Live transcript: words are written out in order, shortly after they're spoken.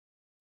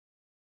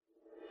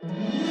You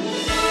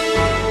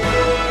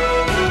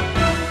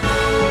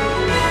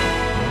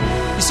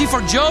see,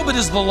 for Job, it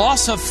is the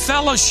loss of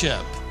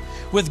fellowship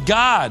with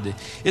God.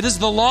 It is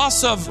the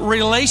loss of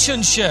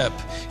relationship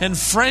and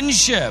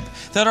friendship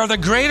that are the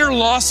greater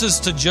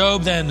losses to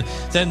Job than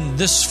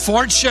this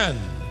fortune.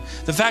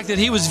 The fact that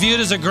he was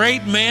viewed as a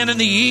great man in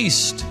the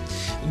East.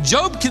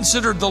 Job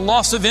considered the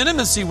loss of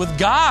intimacy with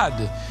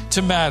God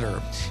to matter.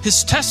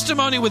 His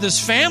testimony with his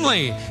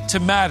family to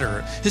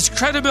matter. His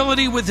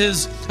credibility with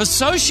his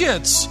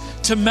associates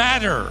to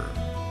matter.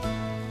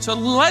 So it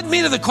led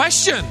me to the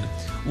question,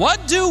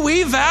 what do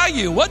we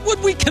value? What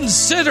would we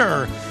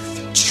consider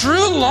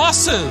true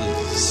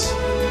losses?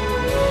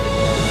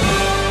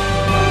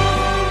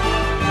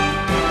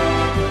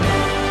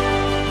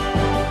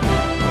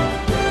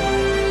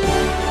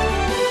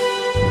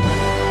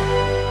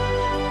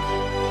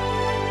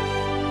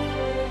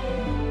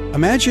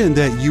 Imagine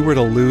that you were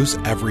to lose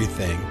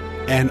everything,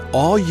 and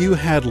all you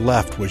had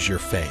left was your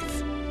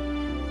faith.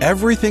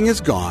 Everything is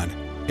gone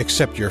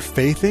except your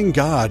faith in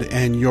God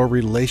and your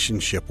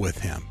relationship with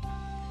Him.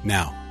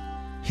 Now,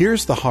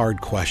 here's the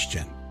hard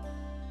question.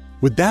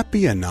 Would that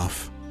be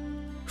enough?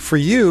 For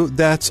you,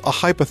 that's a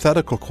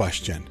hypothetical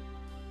question.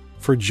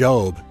 For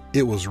Job,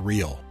 it was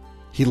real.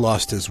 He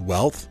lost his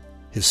wealth,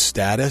 his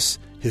status,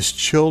 his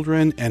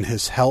children, and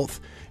his health,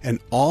 and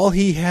all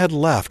he had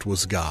left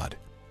was God.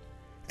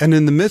 And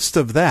in the midst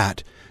of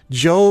that,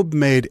 Job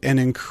made an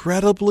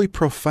incredibly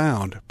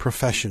profound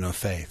profession of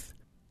faith.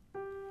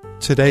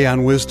 Today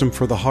on Wisdom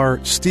for the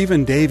Heart,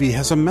 Stephen Davey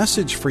has a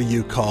message for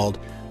you called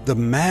the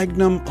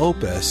Magnum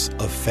Opus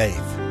of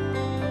Faith.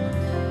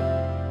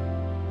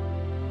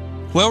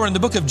 Well, we're in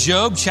the book of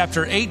Job,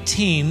 chapter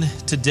 18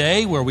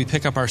 today, where we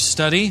pick up our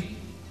study.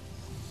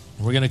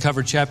 We're going to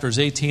cover chapters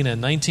 18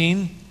 and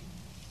 19.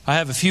 I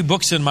have a few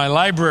books in my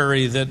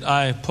library that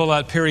I pull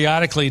out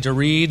periodically to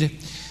read,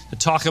 to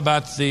talk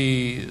about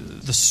the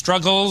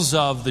struggles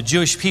of the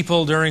Jewish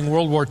people during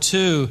World War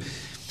II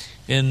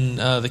in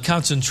the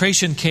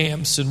concentration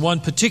camps. In one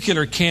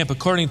particular camp,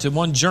 according to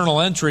one journal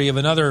entry of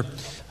another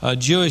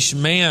Jewish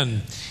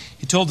man,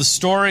 he told the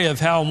story of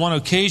how on one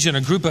occasion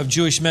a group of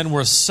Jewish men were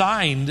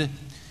assigned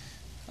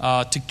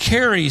to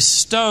carry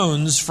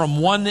stones from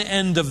one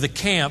end of the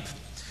camp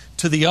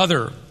to the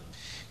other.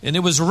 And it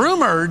was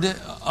rumored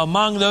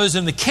among those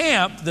in the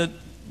camp that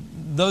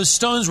those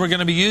stones were going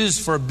to be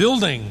used for a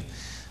building.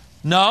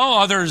 No,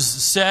 others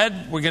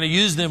said we're going to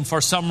use them for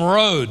some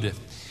road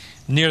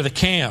near the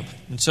camp.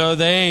 And so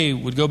they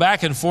would go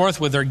back and forth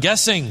with their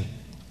guessing.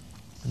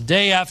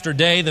 Day after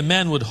day, the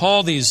men would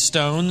haul these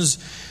stones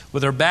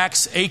with their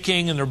backs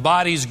aching and their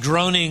bodies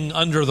groaning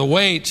under the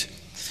weight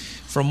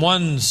from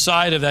one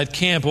side of that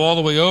camp all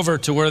the way over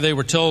to where they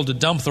were told to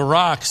dump the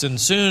rocks. And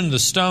soon the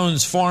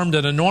stones formed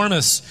an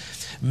enormous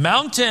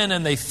mountain,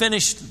 and they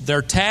finished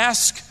their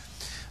task.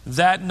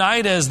 That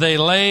night, as they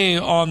lay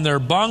on their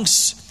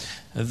bunks,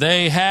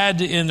 they had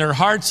in their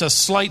hearts a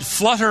slight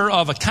flutter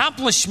of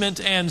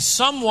accomplishment and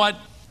somewhat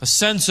a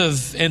sense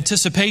of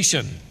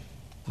anticipation.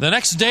 The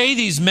next day,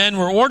 these men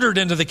were ordered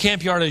into the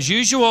camp yard as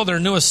usual. Their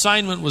new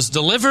assignment was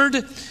delivered.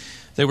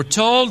 They were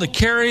told to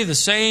carry the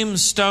same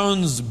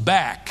stones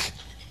back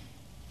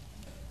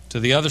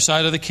to the other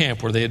side of the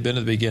camp where they had been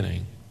at the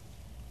beginning.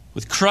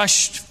 With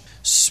crushed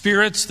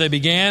spirits, they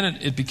began.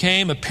 It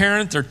became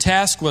apparent their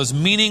task was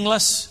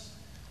meaningless.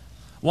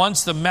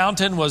 Once the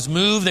mountain was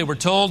moved, they were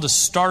told to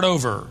start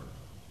over.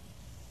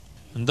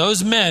 And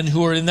those men who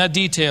were in that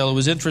detail, it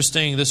was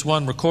interesting, this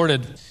one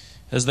recorded,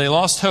 as they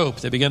lost hope,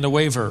 they began to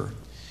waver.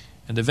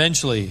 And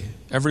eventually,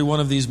 every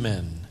one of these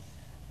men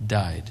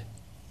died.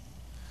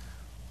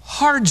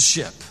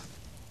 Hardship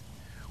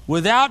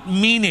without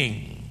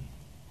meaning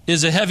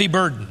is a heavy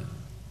burden.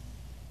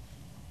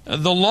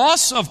 The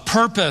loss of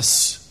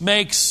purpose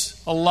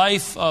makes a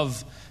life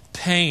of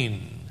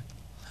pain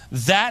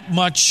that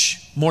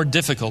much more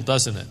difficult,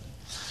 doesn't it?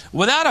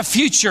 Without a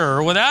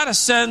future, without a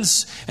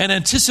sense and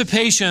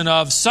anticipation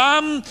of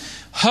some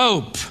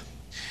hope,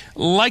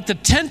 like the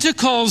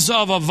tentacles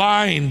of a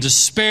vine,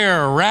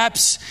 despair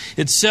wraps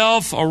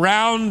itself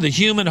around the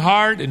human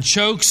heart and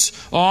chokes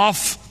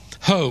off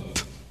hope.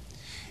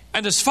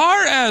 And as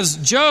far as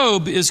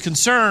Job is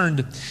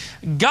concerned,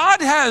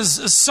 God has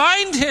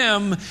assigned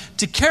him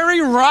to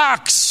carry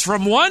rocks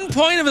from one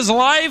point of his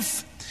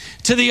life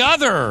to the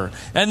other,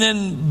 and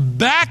then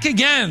back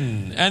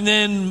again, and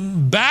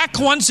then back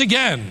once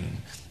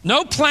again.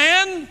 No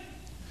plan,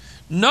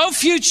 no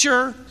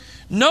future,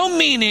 no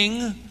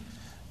meaning,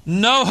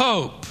 no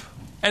hope.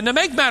 And to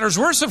make matters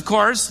worse, of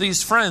course,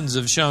 these friends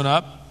have shown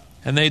up,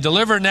 and they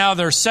deliver now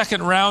their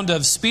second round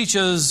of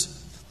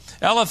speeches.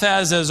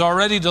 Eliphaz has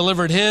already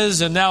delivered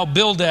his, and now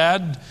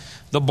Bildad,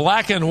 the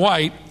black and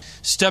white,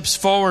 steps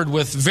forward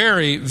with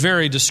very,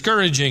 very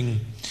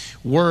discouraging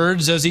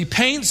words as he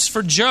paints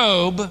for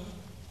Job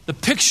the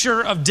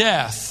picture of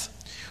death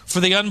for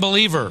the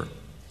unbeliever.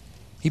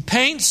 He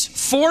paints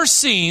four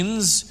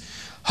scenes,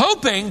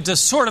 hoping to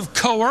sort of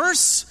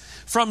coerce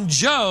from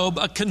Job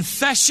a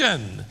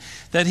confession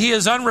that he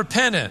is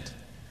unrepentant,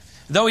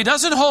 though he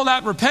doesn't hold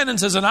out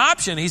repentance as an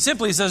option, he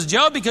simply says,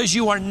 Job, because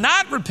you are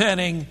not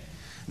repenting,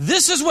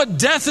 this is what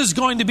death is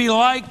going to be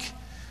like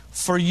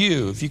for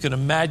you. If you can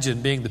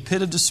imagine being the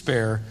pit of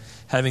despair,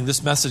 having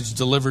this message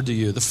delivered to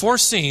you. The 4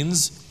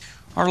 scenes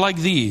are like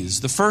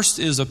these. The first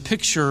is a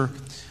picture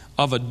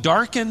of a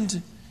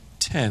darkened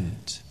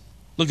tent.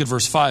 Look at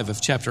verse 5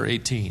 of chapter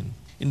 18.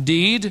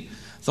 Indeed,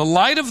 the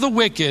light of the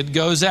wicked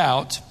goes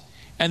out,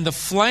 and the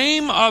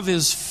flame of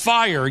his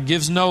fire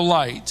gives no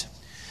light.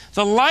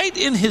 The light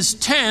in his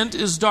tent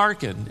is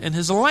darkened, and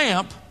his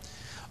lamp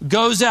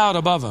goes out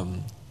above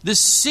him. This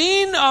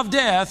scene of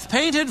death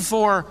painted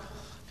for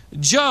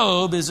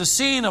Job is a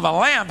scene of a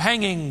lamp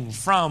hanging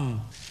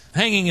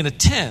in a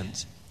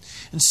tent.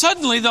 And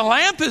suddenly the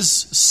lamp is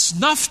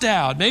snuffed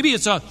out. Maybe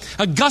it's a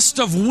gust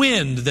of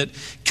wind that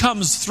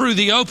comes through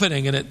the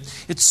opening, and it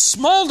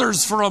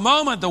smolders for a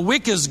moment. The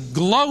wick is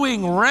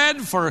glowing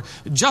red for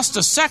just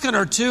a second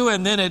or two,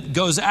 and then it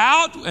goes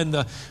out, and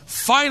the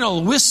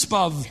final wisp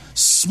of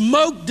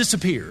smoke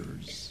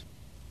disappears.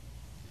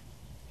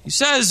 He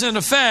says, in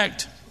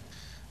effect,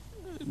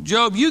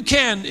 Job, you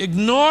can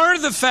ignore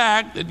the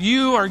fact that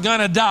you are going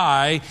to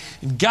die.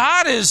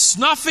 God is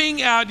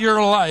snuffing out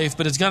your life,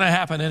 but it's going to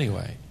happen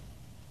anyway.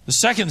 The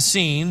second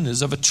scene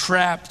is of a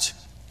trapped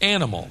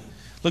animal.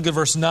 Look at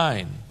verse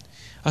 9.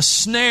 A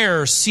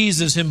snare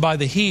seizes him by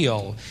the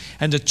heel,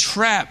 and a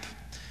trap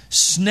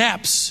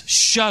snaps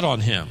shut on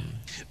him.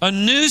 A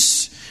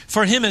noose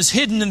for him is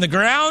hidden in the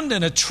ground,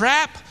 and a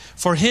trap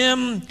for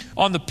him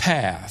on the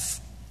path.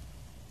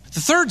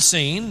 The third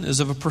scene is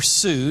of a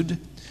pursued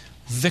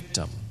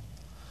victim.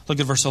 Look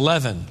at verse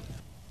 11.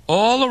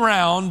 All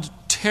around,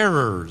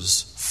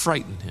 terrors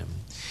frighten him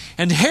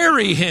and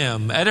harry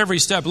him at every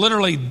step,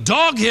 literally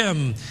dog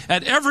him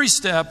at every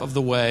step of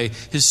the way.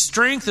 His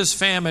strength is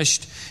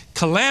famished.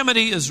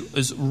 Calamity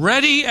is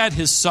ready at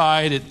his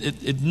side.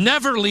 It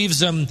never leaves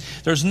him.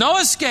 There's no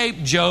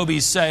escape, Job,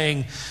 he's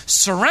saying.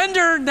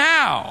 Surrender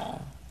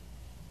now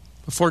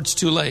before it's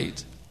too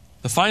late.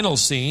 The final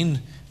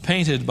scene,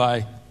 painted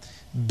by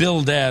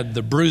Bildad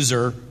the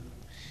Bruiser,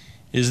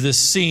 is this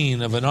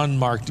scene of an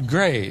unmarked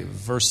grave.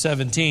 Verse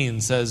 17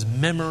 says,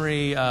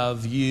 memory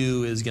of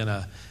you is going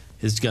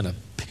to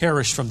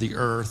perish from the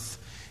earth.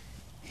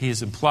 He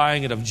is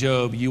implying it of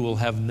Job, you will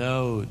have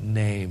no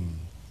name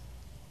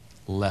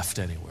left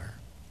anywhere.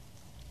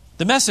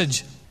 The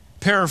Message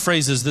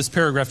paraphrases this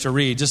paragraph to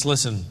read. Just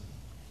listen.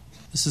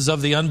 This is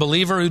of the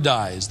unbeliever who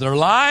dies. Their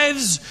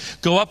lives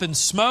go up in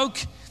smoke.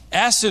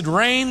 Acid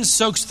rain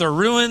soaks their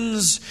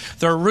ruins.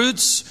 Their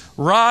roots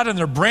rot and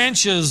their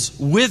branches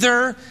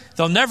wither.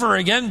 They'll never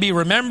again be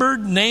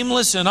remembered.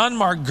 Nameless in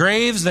unmarked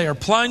graves, they are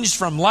plunged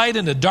from light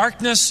into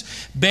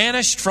darkness,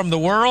 banished from the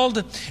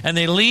world, and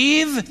they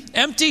leave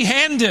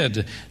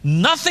empty-handed,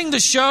 nothing to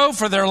show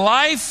for their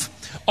life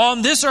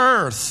on this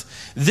earth.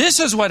 This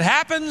is what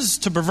happens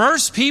to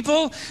perverse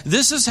people.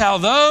 This is how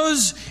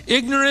those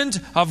ignorant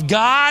of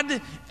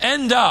God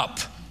end up.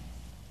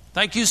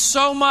 Thank you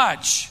so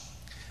much,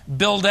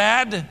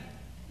 Bildad,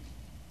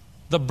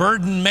 the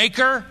burden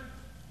maker.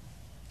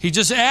 He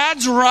just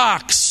adds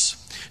rocks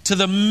to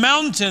the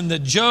mountain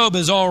that Job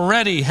is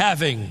already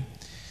having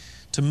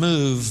to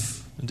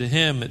move. And to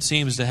him, it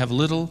seems to have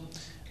little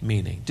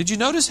meaning. Did you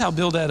notice how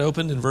Bildad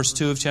opened in verse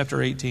 2 of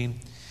chapter 18?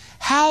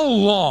 How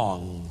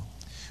long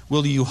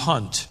will you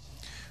hunt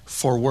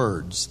for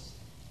words?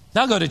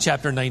 Now go to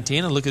chapter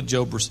 19 and look at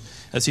Job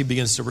as he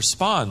begins to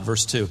respond.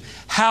 Verse 2.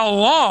 How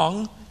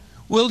long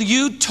will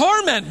you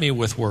torment me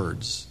with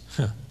words?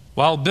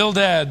 While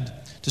Bildad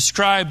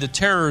described the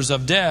terrors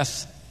of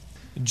death,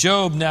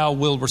 Job now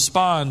will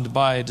respond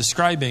by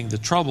describing the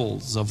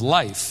troubles of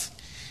life.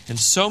 And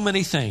so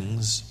many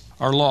things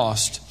are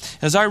lost.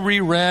 As I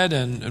reread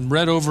and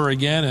read over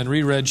again and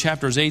reread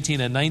chapters 18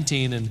 and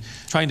 19 and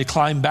trying to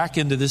climb back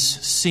into this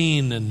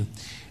scene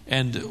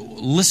and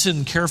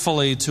listen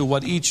carefully to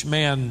what each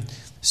man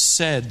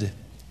said,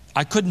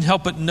 I couldn't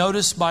help but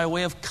notice by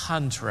way of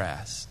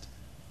contrast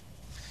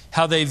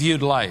how they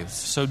viewed life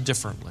so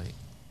differently.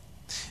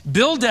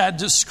 Bildad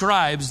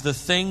describes the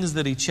things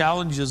that he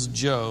challenges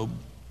Job,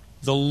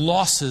 the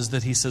losses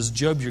that he says,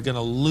 Job, you're going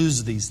to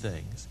lose these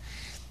things.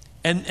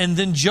 And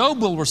then Job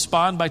will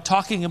respond by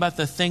talking about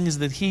the things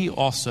that he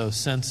also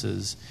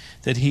senses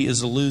that he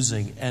is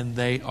losing, and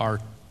they are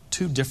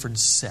two different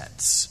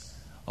sets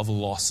of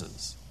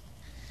losses.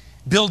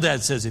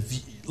 Bildad says,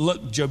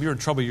 look, Job, you're in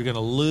trouble. You're going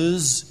to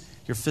lose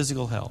your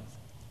physical health.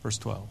 Verse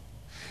 12.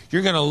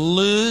 You're going to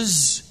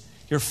lose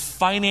your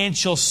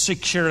financial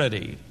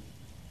security.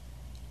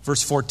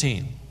 Verse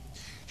 14.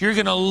 You're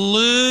going to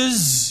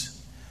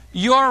lose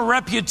your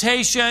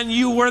reputation.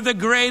 You were the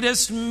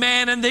greatest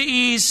man in the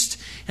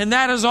East, and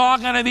that is all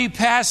going to be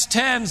past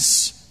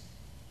tense.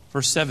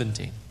 Verse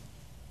 17.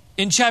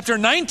 In chapter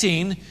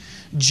 19,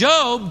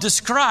 Job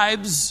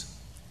describes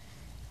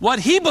what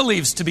he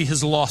believes to be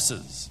his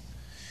losses.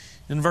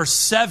 In verse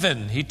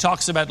 7, he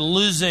talks about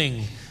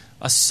losing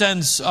a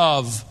sense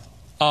of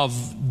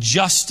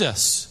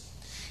justice.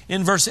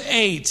 In verse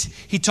 8,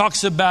 he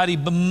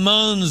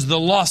bemoans the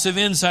loss of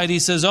insight. He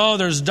says, oh,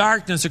 there's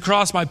darkness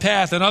across my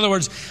path. In other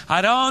words,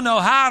 I don't know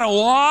how to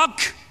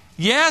walk.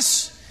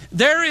 Yes,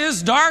 there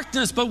is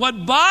darkness, but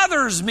what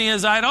bothers me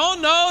is I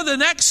don't know the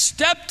next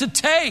step to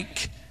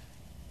take.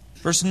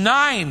 Verse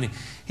 9,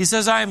 he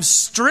says, I am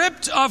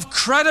stripped of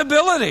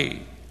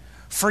credibility.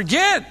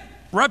 Forget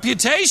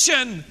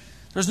reputation.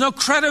 There's no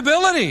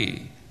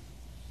credibility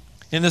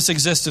in this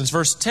existence.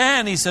 Verse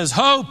 10, he says,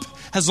 hope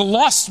has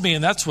lost me,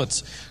 and that's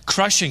what's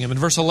crushing him. In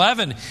verse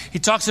 11, he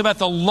talks about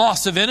the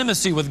loss of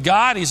intimacy with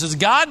God. He says,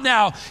 God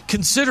now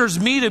considers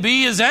me to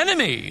be his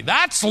enemy.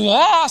 That's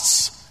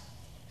loss.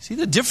 See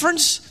the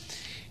difference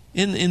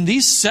in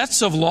these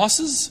sets of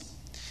losses?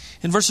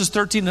 In verses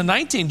 13 to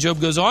 19,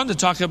 Job goes on to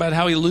talk about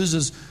how he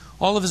loses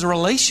all of his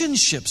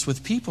relationships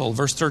with people.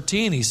 Verse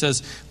 13, he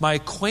says, my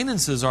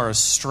acquaintances are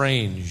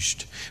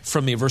estranged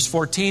from me. Verse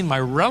 14, my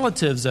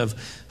relatives have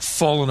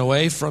fallen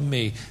away from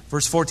me.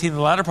 Verse 14, the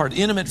latter part,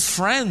 intimate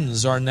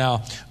friends are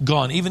now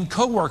gone. Even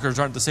co-workers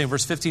aren't the same.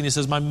 Verse 15, he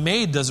says, my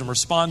maid doesn't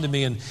respond to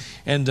me,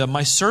 and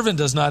my servant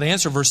does not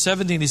answer. Verse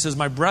 17, he says,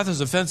 my breath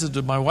is offensive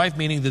to my wife,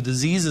 meaning the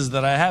diseases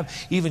that I have,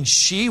 even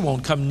she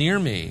won't come near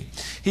me.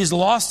 He's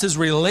lost his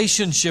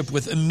relationship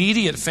with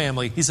immediate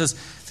family. He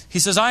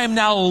says, I am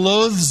now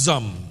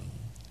loathsome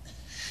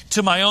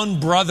to my own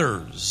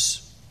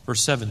brothers.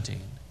 Verse 17.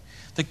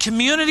 The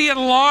community at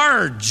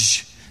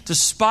large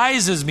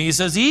despises me. He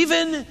says,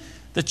 even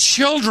the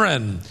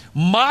children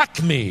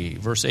mock me.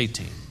 Verse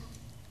 18.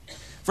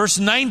 Verse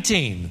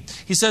 19.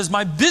 He says,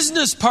 my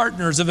business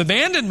partners have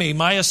abandoned me.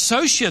 My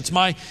associates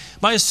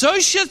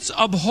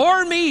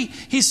abhor me.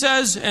 He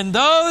says, and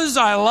those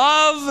I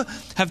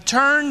love have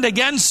turned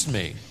against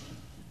me.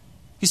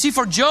 You see,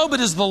 for Job, it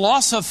is the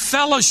loss of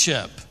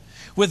fellowship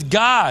with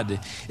God.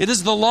 It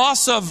is the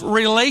loss of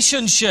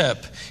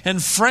relationship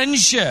and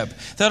friendship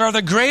that are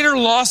the greater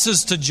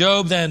losses to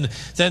Job than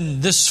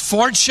this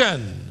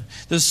fortune,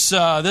 this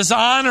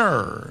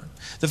honor,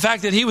 the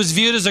fact that he was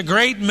viewed as a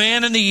great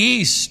man in the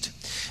East.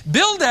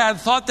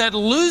 Bildad thought that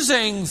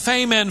losing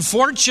fame and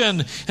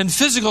fortune and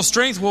physical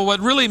strength were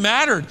what really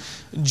mattered.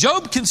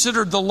 Job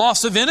considered the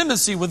loss of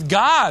intimacy with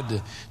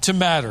God to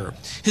matter,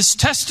 his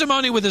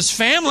testimony with his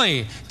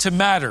family to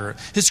matter,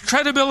 his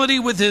credibility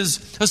with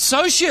his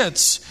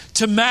associates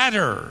to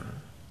matter.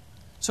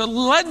 So it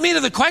led me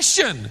to the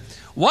question,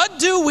 what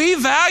do we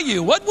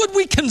value? What would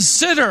we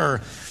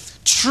consider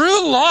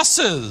true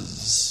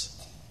losses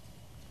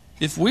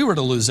if we were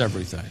to lose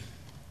everything?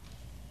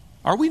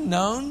 Are we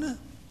known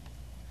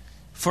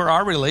for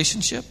our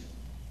relationship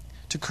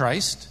to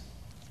Christ?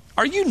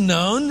 Are you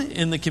known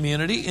in the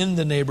community, in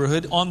the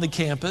neighborhood, on the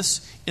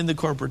campus, in the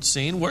corporate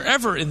scene,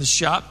 wherever in the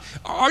shop?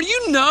 Are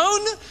you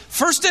known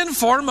first and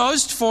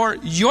foremost for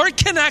your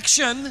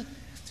connection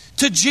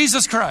to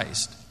Jesus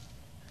Christ?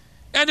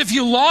 And if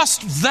you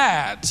lost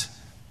that,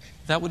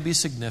 that would be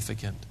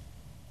significant.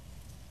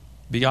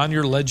 Beyond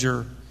your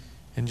ledger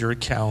and your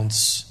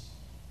accounts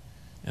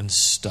and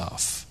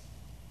stuff.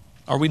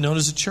 Are we known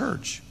as a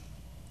church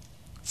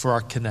for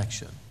our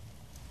connection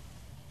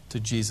to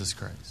Jesus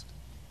Christ?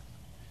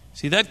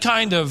 See, that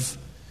kind of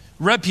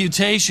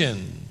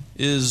reputation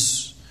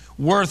is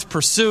worth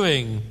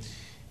pursuing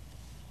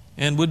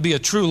and would be a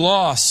true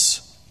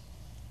loss.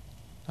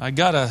 I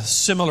got a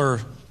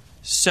similar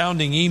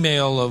sounding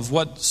email of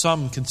what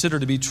some consider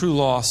to be true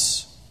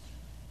loss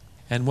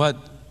and what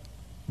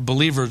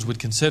believers would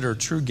consider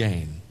true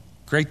gain.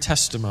 Great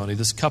testimony.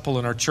 This couple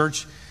in our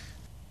church,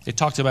 they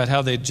talked about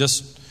how they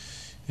just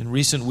in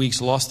recent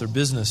weeks lost their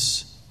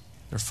business,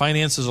 their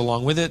finances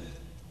along with it.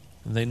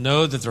 And they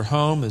know that their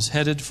home is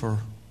headed for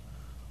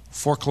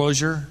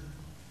foreclosure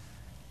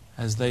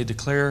as they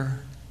declare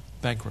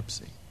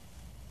bankruptcy.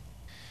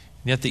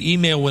 And yet the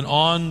email went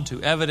on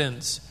to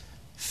evidence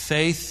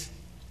faith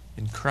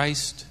in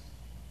Christ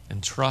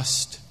and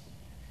trust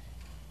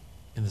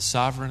in the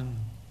sovereign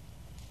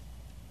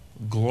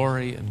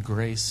glory and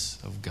grace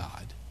of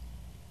God.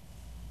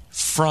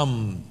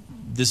 From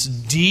this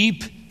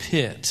deep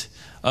pit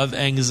of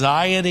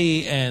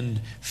anxiety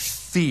and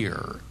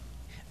fear,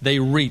 they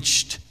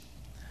reached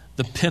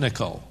the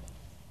pinnacle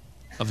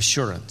of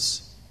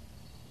assurance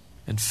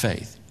and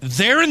faith.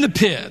 There in the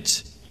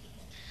pit,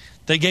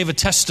 they gave a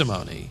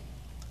testimony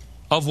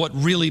of what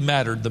really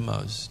mattered the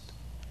most.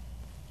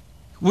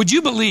 Would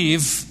you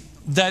believe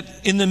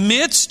that in the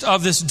midst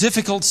of this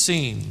difficult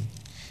scene,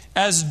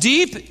 as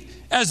deep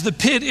as the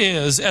pit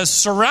is, as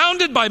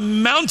surrounded by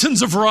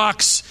mountains of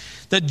rocks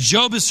that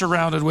Job is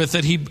surrounded with,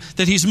 that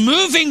he's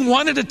moving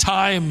one at a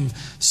time,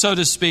 so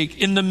to speak,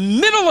 in the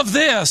middle of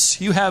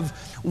this, you have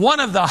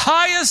one of the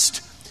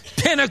highest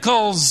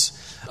pinnacles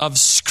of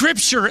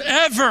Scripture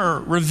ever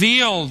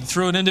revealed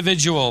through an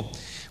individual.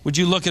 Would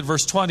you look at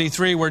verse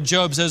 23 where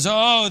Job says,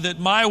 oh, that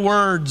my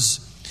words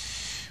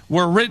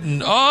were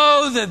written.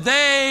 Oh, that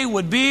they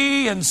would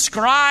be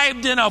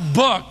inscribed in a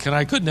book. And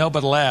I couldn't help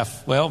but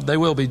laugh. Well, they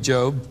will be,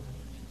 Job.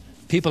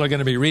 People are going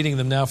to be reading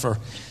them now for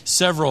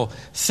several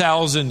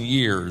thousand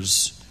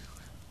years.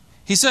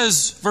 He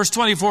says, verse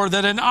 24,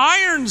 that an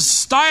iron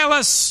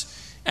stylus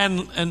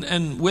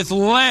and with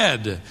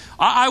lead.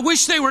 I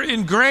wish they were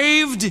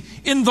engraved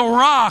in the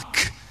rock.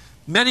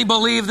 Many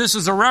believe this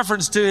is a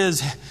reference to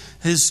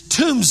his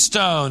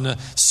tombstone,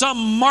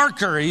 some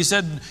marker. He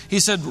said,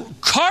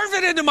 carve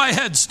it into my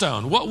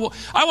headstone.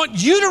 I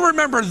want you to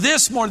remember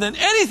this more than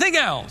anything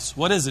else.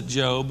 What is it,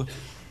 Job?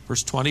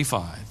 Verse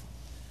 25.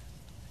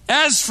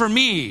 As for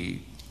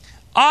me,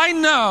 I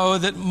know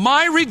that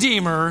my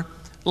Redeemer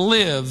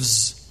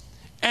lives,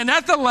 and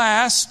at the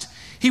last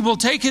he will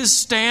take his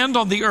stand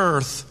on the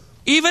earth.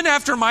 Even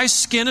after my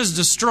skin is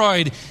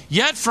destroyed,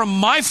 yet from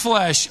my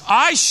flesh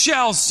I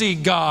shall see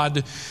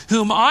God,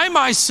 whom I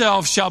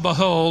myself shall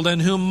behold,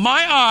 and whom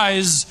my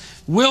eyes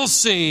will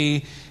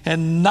see,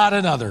 and not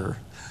another.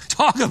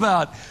 Talk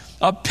about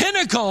a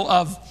pinnacle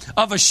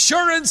of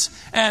assurance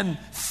and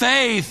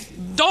faith.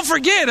 Don't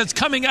forget, it's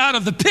coming out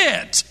of the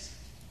pit.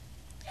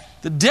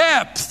 The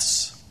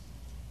depths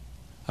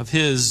of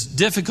his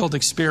difficult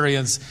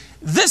experience.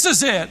 This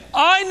is it.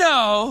 I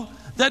know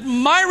that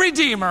my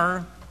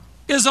Redeemer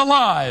is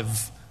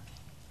alive.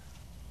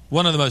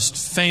 One of the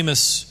most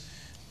famous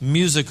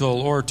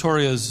musical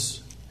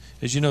oratorios,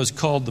 as you know, is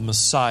called The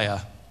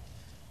Messiah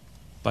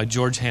by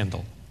George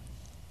Handel.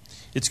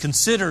 It's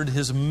considered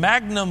his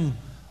magnum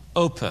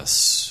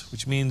opus,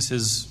 which means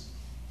his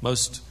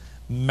most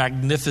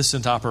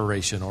magnificent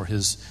operation, or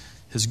his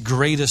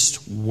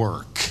greatest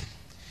work,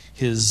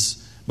 his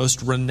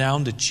most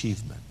renowned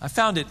achievement. I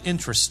found it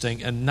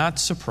interesting and not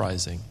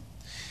surprising.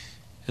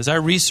 As I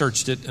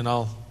researched it, and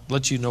I'll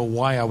let you know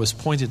why I was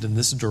pointed in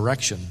this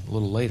direction a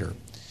little later.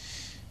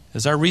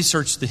 As I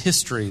researched the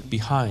history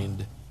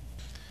behind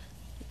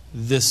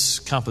this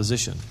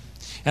composition,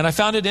 and I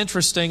found it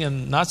interesting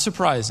and not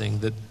surprising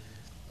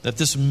that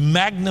this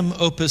magnum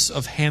opus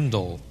of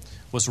Handel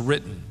was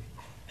written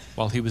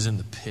while he was in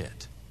the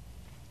pit.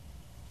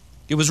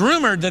 It was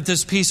rumored that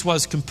this piece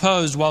was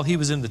composed while he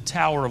was in the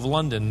Tower of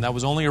London. That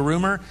was only a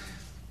rumor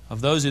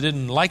of those who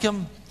didn't like him,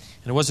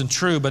 and it wasn't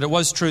true, but it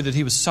was true that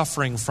he was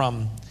suffering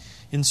from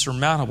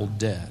insurmountable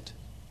debt.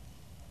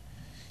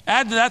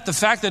 Add to that the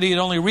fact that he had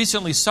only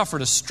recently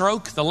suffered a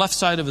stroke. The left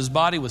side of his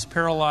body was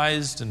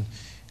paralyzed and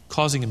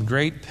causing him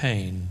great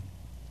pain.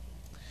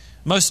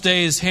 Most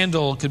days,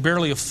 Handel could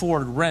barely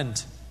afford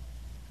rent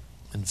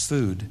and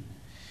food.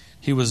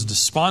 He was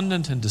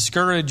despondent and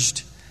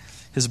discouraged.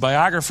 His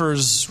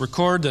biographers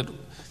record that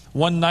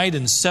one night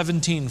in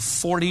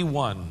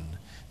 1741,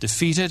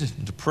 defeated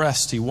and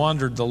depressed, he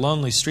wandered the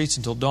lonely streets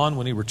until dawn,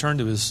 when he returned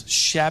to his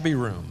shabby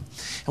room.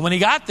 And when he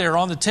got there,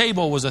 on the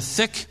table was a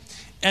thick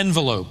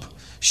envelope,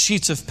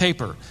 sheets of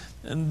paper.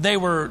 And they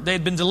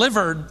had been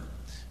delivered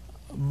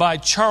by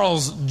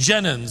Charles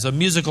Jennens, a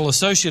musical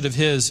associate of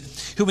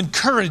his, who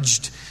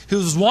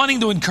was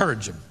wanting to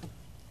encourage him.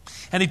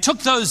 And he took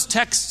those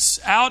texts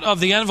out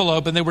of the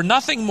envelope, and they were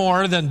nothing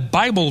more than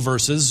Bible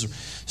verses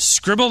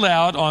scribbled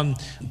out on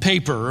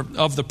paper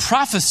of the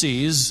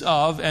prophecies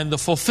of and the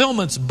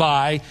fulfillments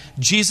by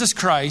Jesus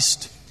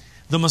Christ,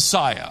 the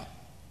Messiah.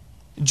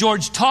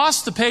 George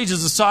tossed the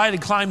pages aside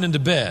and climbed into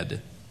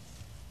bed,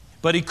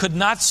 but he could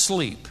not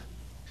sleep.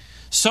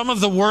 Some of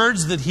the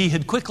words that he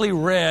had quickly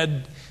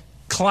read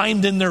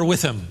climbed in there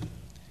with him.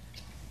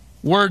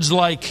 Words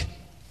like,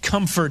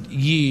 comfort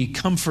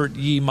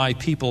ye my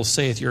people,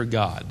 saith your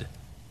God.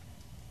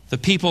 The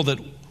people that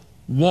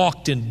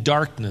walked in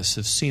darkness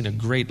have seen a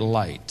great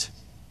light.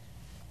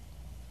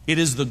 It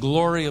is the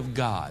glory of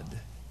God.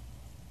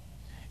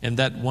 And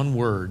that one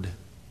word,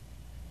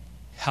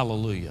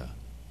 hallelujah.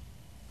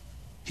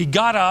 He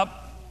got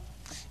up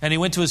and he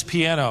went to his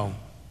piano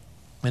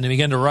and he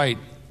began to write.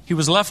 He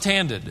was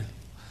left-handed.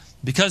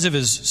 Because of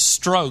his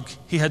stroke,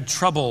 he had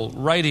trouble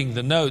writing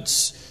the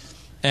notes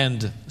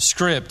and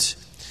script.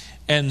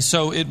 And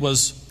so it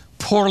was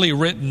poorly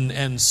written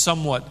and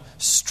somewhat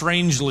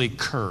strangely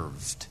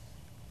curved.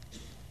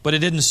 But it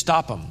didn't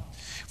stop him.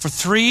 For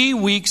 3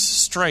 weeks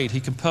straight,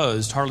 he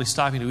composed, hardly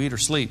stopping to eat or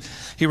sleep.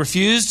 He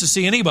refused to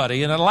see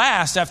anybody. And at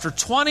last, after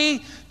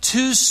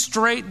 22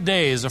 straight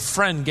days, a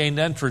friend gained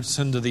entrance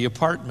into the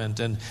apartment.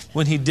 And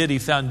when he did, he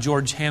found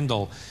George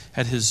Handel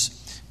at his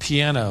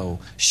piano,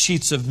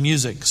 sheets of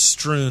music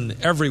strewn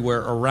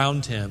everywhere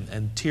around him,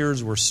 and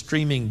tears were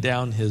streaming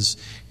down his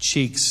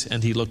cheeks.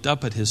 And he looked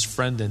up at his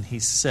friend and he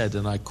said,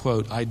 and I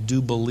quote, "I do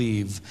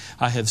believe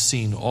I have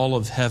seen all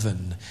of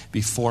heaven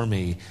before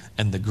me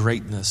and the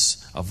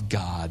greatness of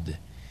God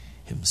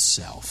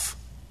himself."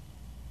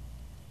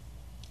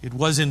 It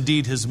was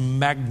indeed his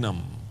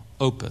magnum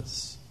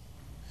opus.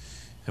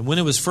 And when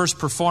it was first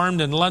performed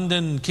in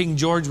London, King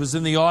George was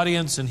in the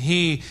audience, and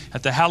he,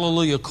 at the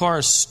Hallelujah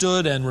chorus,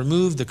 stood and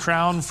removed the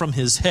crown from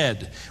his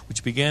head,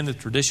 which began the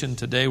tradition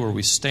today where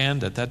we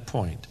stand at that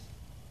point.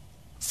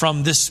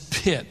 From this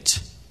pit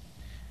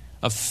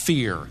of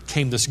fear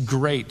came this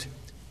great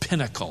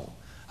pinnacle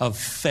of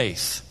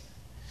faith.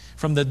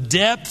 From the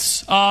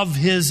depths of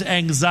his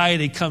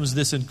anxiety comes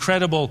this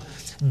incredible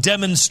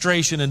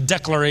demonstration and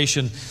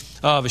declaration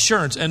of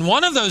assurance. And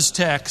one of those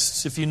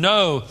texts, if you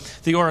know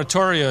the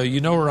oratorio, you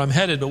know where I'm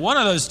headed, but one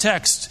of those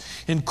texts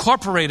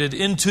incorporated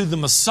into the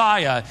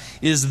Messiah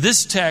is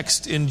this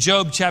text in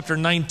Job chapter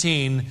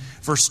 19,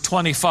 verse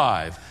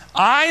 25.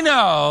 I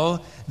know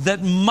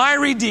that my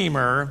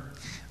Redeemer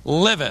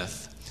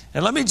liveth.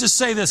 And let me just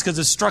say this, because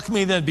it struck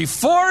me that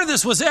before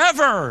it was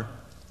ever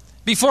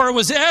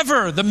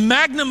the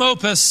magnum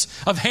opus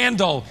of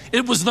Handel,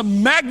 it was the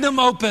magnum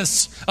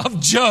opus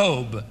of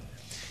Job.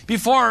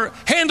 Before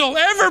Handel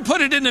ever put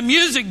it into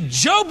music,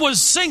 Job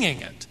was singing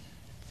it.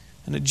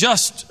 And it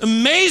just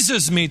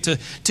amazes me to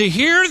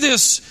hear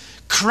this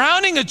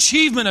crowning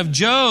achievement of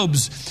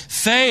Job's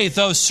faith.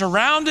 Though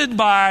surrounded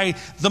by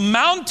the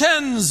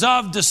mountains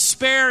of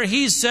despair,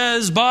 he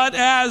says, "But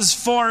as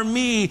for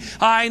me,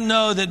 I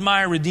know that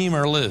my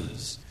Redeemer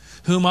lives,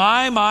 whom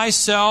I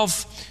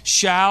myself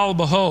shall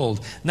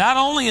behold." Not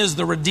only is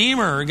the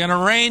Redeemer going to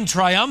reign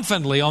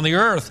triumphantly on the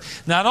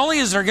earth, not only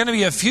is there going to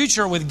be a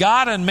future with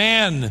God and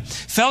man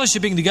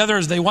fellowshipping together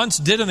as they once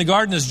did in the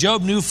garden, as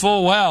Job knew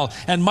full well,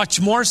 and much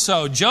more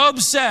so. Job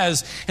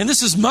says, and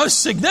this is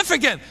most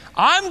significant,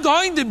 I'm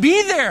going to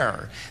be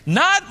there.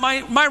 Not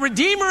my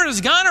Redeemer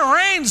is going to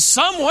reign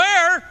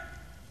somewhere.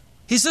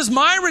 He says,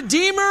 my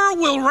Redeemer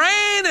will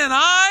reign and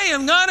I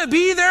am going to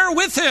be there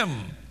with him.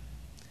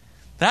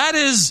 That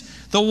is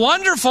the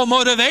wonderful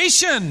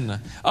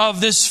motivation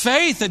of this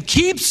faith that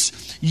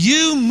keeps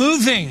you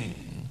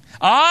moving.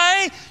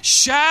 I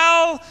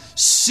shall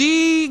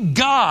see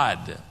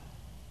God.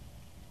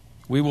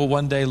 We will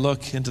one day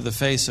look into the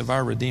face of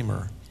our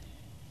Redeemer,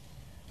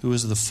 who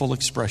is the full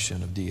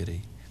expression of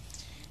deity.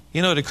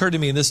 You know, it occurred to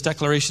me in this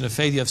declaration of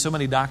faith, you have so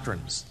many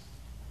doctrines.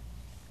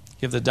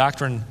 You have the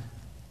doctrine,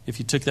 if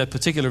you took that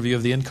particular view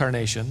of the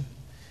incarnation,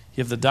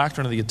 you have the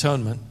doctrine of the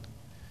atonement.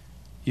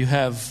 You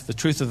have the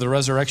truth of the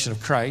resurrection of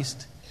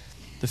Christ,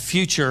 the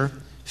future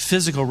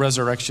physical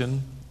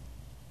resurrection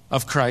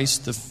of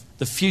Christ,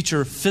 the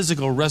future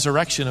physical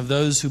resurrection of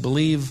those who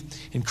believe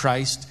in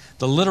Christ,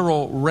 the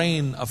literal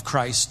reign of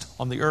Christ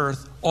on the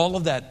earth, all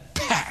of that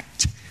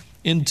packed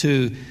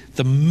into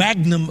the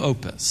magnum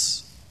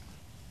opus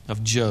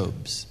of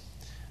Job's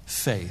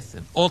faith.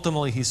 And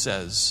ultimately he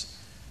says,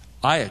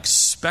 I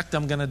expect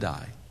I'm going to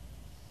die,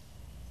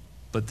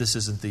 but this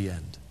isn't the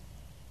end.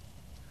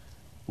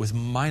 With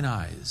mine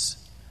eyes,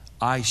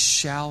 I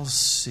shall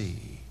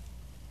see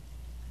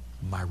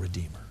my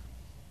Redeemer.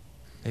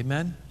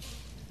 Amen?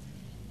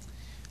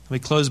 Let me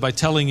close by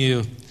telling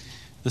you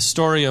the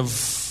story of,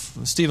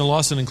 Stephen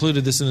Lawson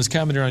included this in his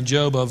commentary on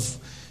Job, of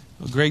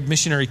a great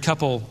missionary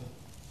couple,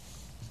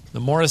 the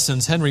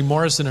Morrisons. Henry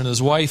Morrison and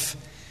his wife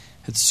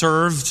had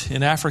served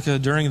in Africa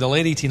during the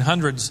late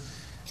 1800s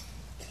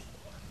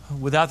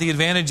without the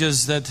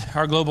advantages that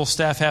our global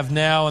staff have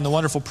now and the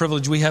wonderful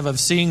privilege we have of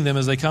seeing them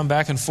as they come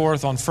back and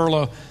forth on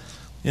furlough.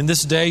 In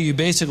this day, you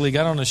basically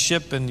got on a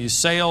ship and you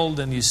sailed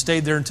and you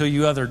stayed there until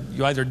you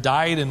either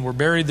died and were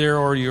buried there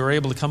or you were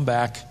able to come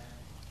back.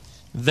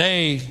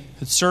 They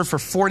had served for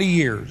 40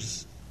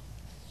 years.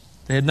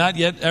 They had not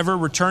yet ever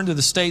returned to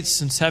the States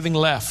since having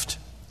left.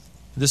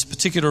 This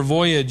particular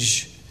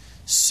voyage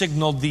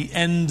signaled the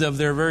end of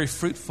their very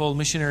fruitful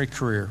missionary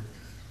career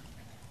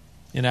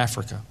in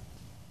Africa.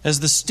 As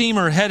the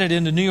steamer headed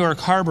into New York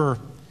Harbor,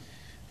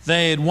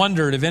 they had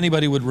wondered if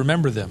anybody would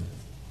remember them.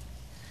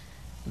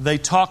 They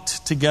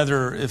talked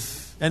together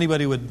if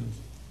anybody would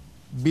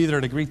be there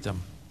to greet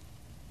them.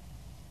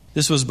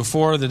 This was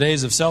before the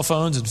days of cell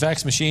phones and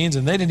fax machines,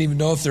 and they didn't even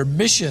know if their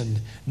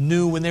mission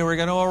knew when they were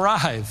going to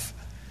arrive,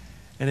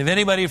 and if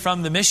anybody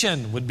from the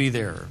mission would be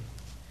there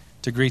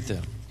to greet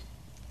them.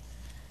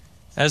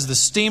 As the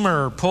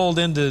steamer pulled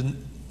into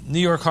New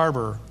York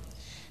Harbor,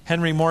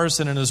 Henry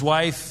Morrison and his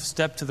wife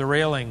stepped to the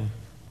railing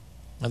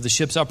of the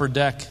ship's upper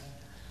deck,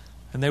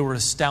 and they were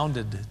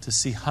astounded to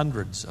see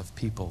hundreds of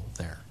people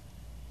there.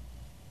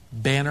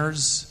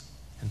 Banners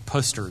and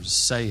posters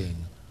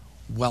saying,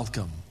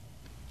 "Welcome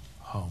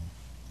home."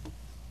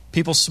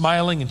 People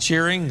smiling and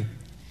cheering.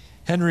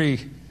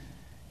 Henry,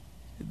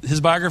 his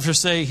biographers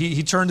say,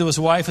 he turned to his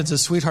wife and said,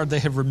 "Sweetheart, they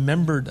have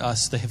remembered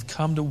us. They have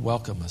come to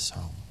welcome us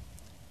home."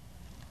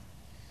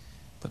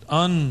 But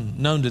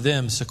unknown to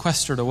them,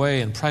 sequestered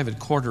away in private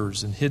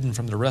quarters and hidden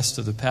from the rest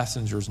of the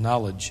passengers'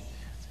 knowledge,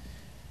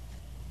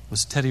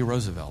 was Teddy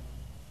Roosevelt,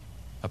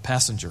 a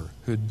passenger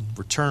who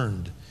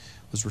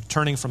was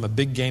returning from a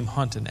big game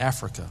hunt in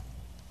Africa.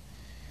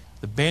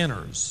 The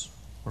banners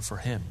were for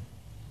him.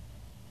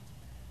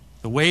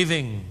 The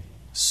waving,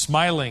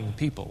 smiling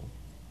people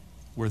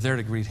were there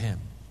to greet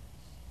him.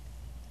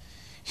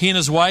 He and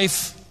his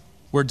wife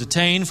were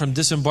detained from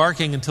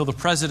disembarking until the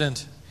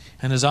president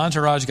and his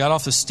entourage got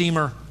off the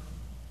steamer.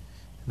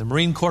 The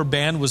Marine Corps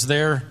band was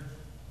there,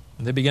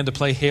 and they began to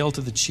play Hail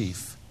to the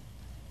Chief.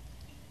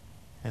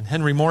 And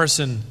Henry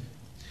Morrison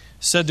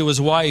said to his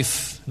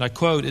wife, and I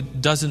quote,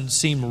 "It doesn't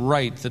seem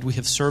right that we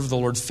have served the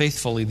Lord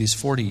faithfully these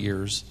 40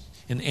 years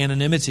in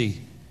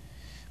anonymity,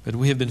 but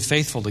we have been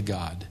faithful to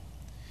God.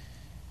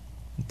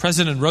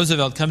 President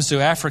Roosevelt comes to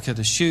Africa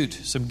to shoot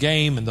some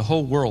game, and the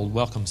whole world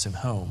welcomes him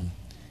home.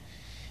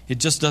 It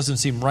just doesn't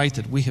seem right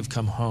that we have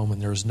come home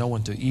and there is no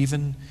one to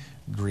even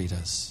greet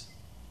us.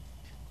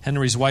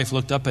 Henry's wife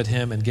looked up at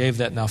him and gave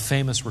that now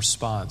famous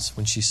response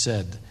when she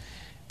said,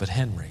 "But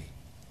Henry,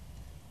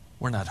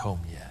 we're not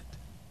home yet.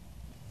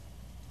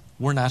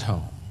 We're not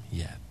home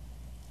yet."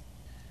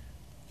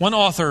 One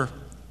author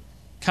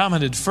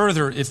commented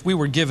further, if we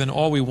were given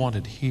all we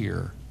wanted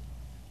here,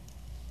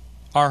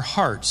 our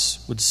hearts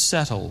would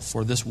settle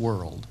for this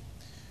world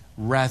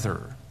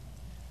rather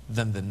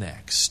than the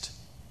next.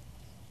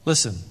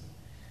 Listen,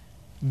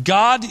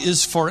 God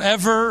is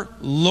forever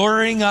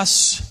luring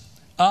us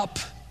up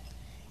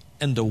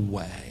and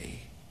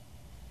away,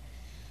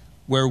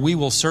 where we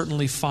will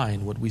certainly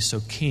find what we so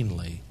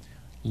keenly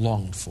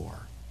longed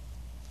for.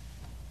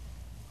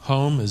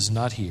 Home is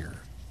not here.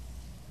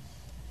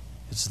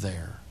 It's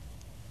there.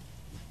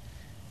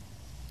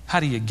 How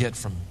do you get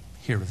from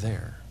here to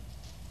there?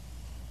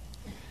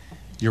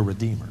 Your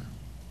Redeemer,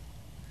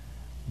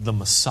 the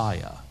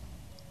Messiah,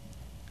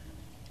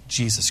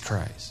 Jesus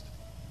Christ.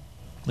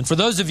 And for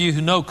those of you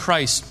who know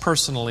Christ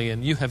personally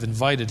and you have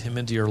invited Him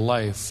into your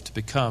life to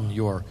become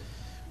your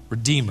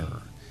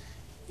Redeemer,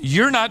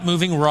 you're not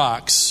moving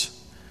rocks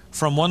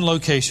from one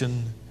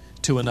location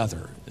to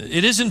another.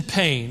 It isn't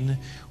pain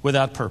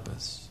without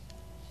purpose.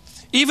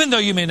 Even though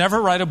you may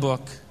never write a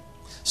book,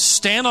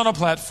 stand on a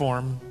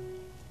platform,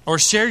 or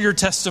share your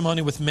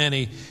testimony with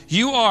many,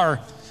 you are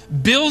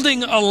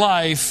building a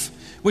life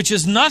which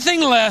is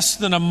nothing less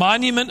than a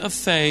monument of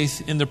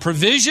faith in the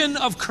provision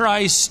of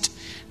Christ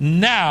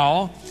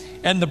now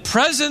and the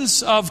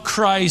presence of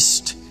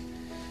Christ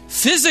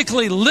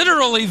physically,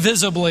 literally,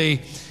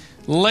 visibly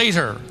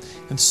later.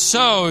 And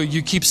so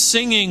you keep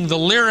singing the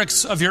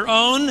lyrics of your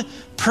own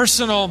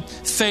personal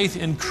faith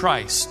in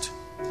Christ.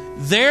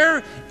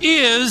 There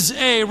is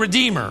a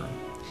Redeemer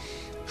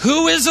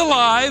who is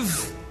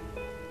alive.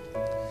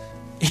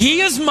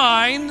 He is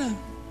mine.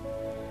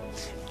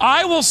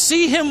 I will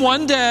see Him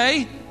one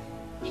day.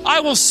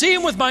 I will see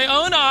Him with my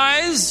own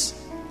eyes.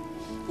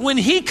 When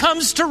He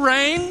comes to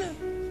reign,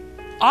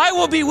 I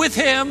will be with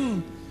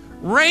Him,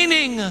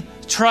 reigning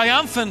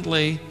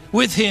triumphantly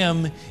with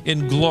Him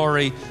in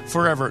glory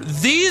forever.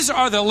 These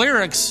are the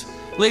lyrics,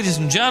 ladies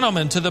and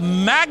gentlemen, to the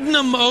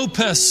Magnum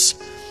Opus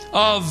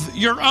of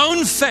your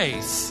own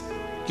faith.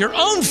 Your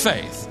own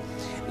faith.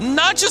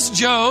 Not just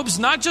Job's,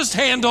 not just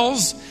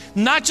Handel's,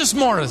 not just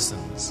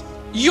Morrison's.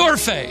 Your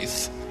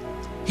faith.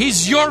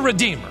 He's your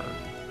Redeemer.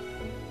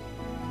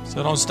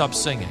 So don't stop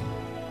singing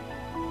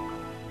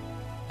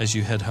as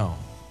you head home.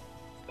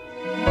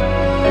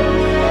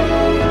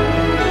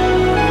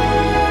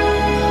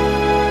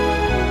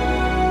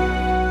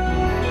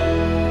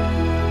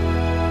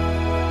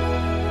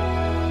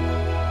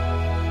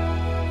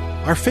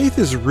 Our faith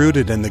is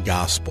rooted in the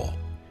gospel.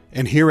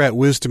 And here at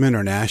Wisdom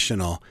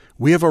International,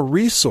 we have a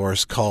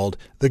resource called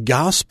The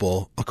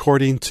Gospel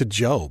According to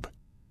Job.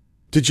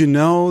 Did you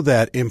know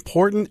that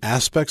important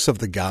aspects of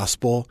the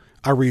gospel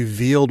are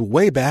revealed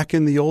way back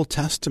in the Old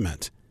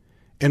Testament?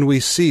 And we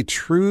see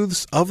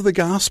truths of the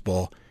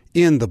gospel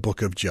in the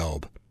book of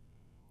Job.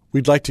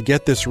 We'd like to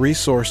get this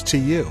resource to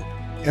you,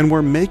 and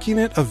we're making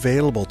it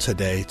available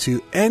today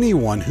to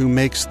anyone who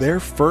makes their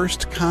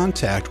first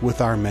contact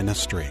with our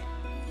ministry.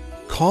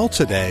 Call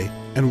today,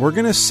 and we're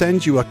going to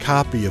send you a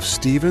copy of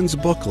Stephen's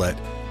booklet,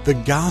 The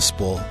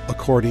Gospel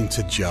According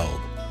to Job.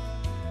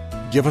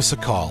 Give us a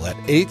call at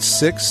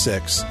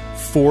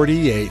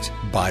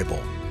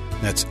 866-48-BIBLE.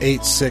 That's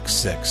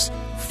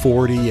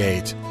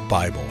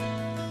 866-48-BIBLE.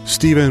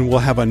 Stephen will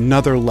have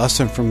another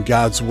lesson from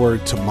God's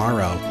Word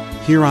tomorrow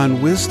here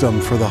on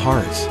Wisdom for the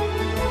Heart.